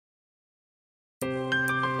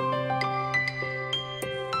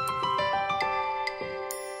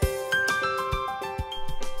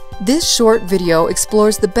This short video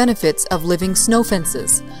explores the benefits of living snow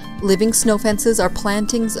fences. Living snow fences are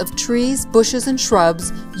plantings of trees, bushes, and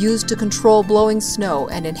shrubs used to control blowing snow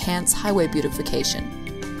and enhance highway beautification.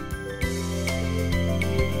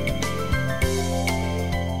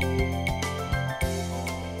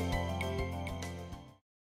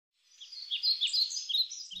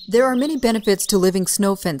 There are many benefits to living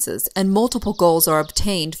snow fences, and multiple goals are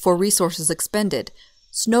obtained for resources expended.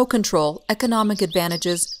 Snow control, economic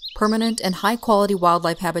advantages, permanent and high-quality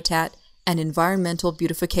wildlife habitat, and environmental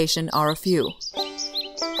beautification are a few.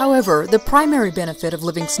 However, the primary benefit of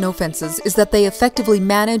living snow fences is that they effectively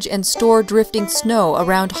manage and store drifting snow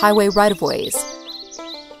around highway right-of-ways.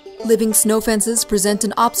 Living snow fences present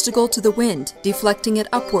an obstacle to the wind, deflecting it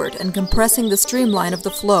upward and compressing the streamline of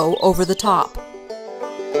the flow over the top.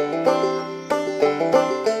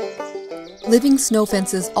 Living snow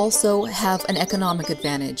fences also have an economic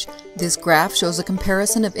advantage. This graph shows a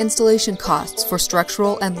comparison of installation costs for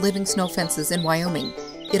structural and living snow fences in Wyoming.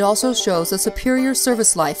 It also shows a superior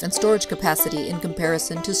service life and storage capacity in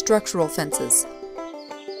comparison to structural fences.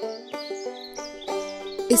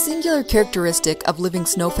 A singular characteristic of living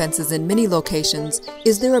snow fences in many locations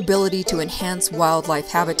is their ability to enhance wildlife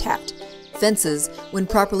habitat. Fences, when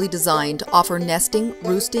properly designed, offer nesting,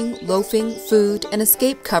 roosting, loafing, food, and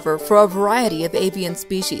escape cover for a variety of avian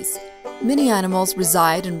species. Many animals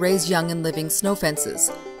reside and raise young in living snow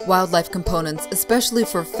fences. Wildlife components, especially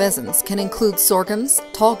for pheasants, can include sorghums,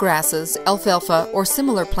 tall grasses, alfalfa, or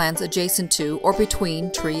similar plants adjacent to or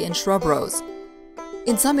between tree and shrub rows.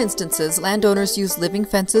 In some instances, landowners use living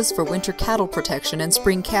fences for winter cattle protection and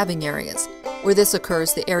spring calving areas. Where this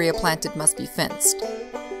occurs, the area planted must be fenced.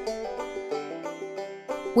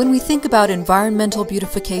 When we think about environmental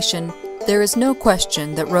beautification, there is no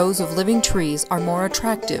question that rows of living trees are more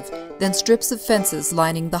attractive than strips of fences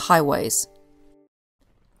lining the highways.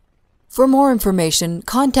 For more information,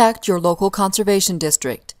 contact your local conservation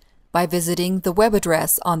district by visiting the web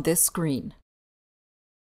address on this screen.